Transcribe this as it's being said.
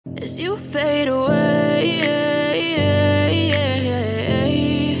as you fade away,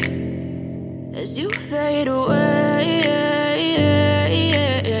 as you fade away.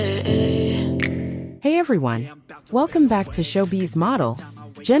 Hey everyone, welcome back to Showbiz Model.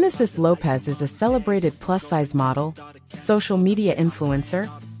 Genesis Lopez is a celebrated plus-size model, social media influencer,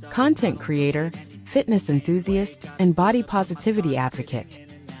 content creator, fitness enthusiast, and body positivity advocate.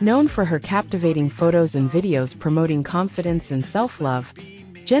 Known for her captivating photos and videos promoting confidence and self-love,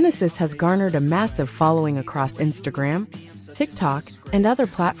 Genesis has garnered a massive following across Instagram, TikTok, and other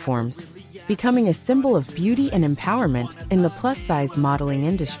platforms, becoming a symbol of beauty and empowerment in the plus-size modeling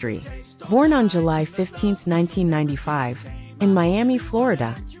industry. Born on July 15, 1995, in Miami,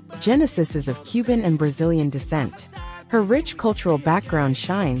 Florida, Genesis is of Cuban and Brazilian descent. Her rich cultural background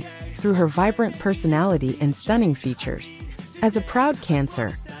shines through her vibrant personality and stunning features. As a proud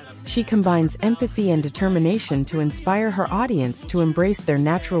Cancer, she combines empathy and determination to inspire her audience to embrace their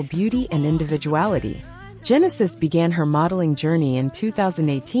natural beauty and individuality. Genesis began her modeling journey in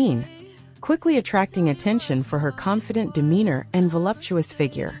 2018, quickly attracting attention for her confident demeanor and voluptuous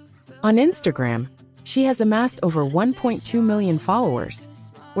figure. On Instagram, she has amassed over 1.2 million followers,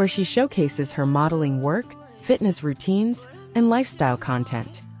 where she showcases her modeling work, fitness routines, and lifestyle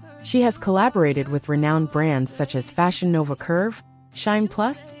content. She has collaborated with renowned brands such as Fashion Nova Curve, Shine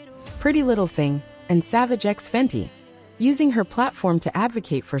Plus, Pretty Little Thing, and Savage X Fenty, using her platform to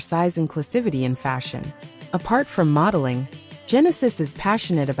advocate for size inclusivity in fashion. Apart from modeling, Genesis is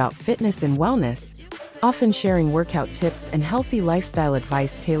passionate about fitness and wellness, often sharing workout tips and healthy lifestyle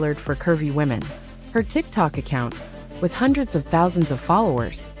advice tailored for curvy women. Her TikTok account, with hundreds of thousands of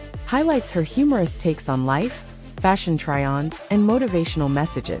followers, highlights her humorous takes on life, fashion try-ons, and motivational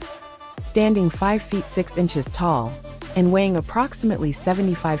messages. Standing 5 feet 6 inches tall and weighing approximately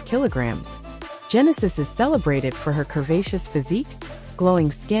 75 kilograms, Genesis is celebrated for her curvaceous physique, glowing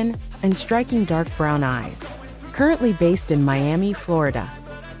skin, and striking dark brown eyes. Currently based in Miami, Florida,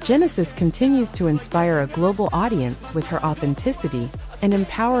 Genesis continues to inspire a global audience with her authenticity and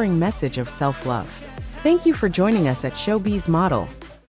empowering message of self-love. Thank you for joining us at Showbiz Model.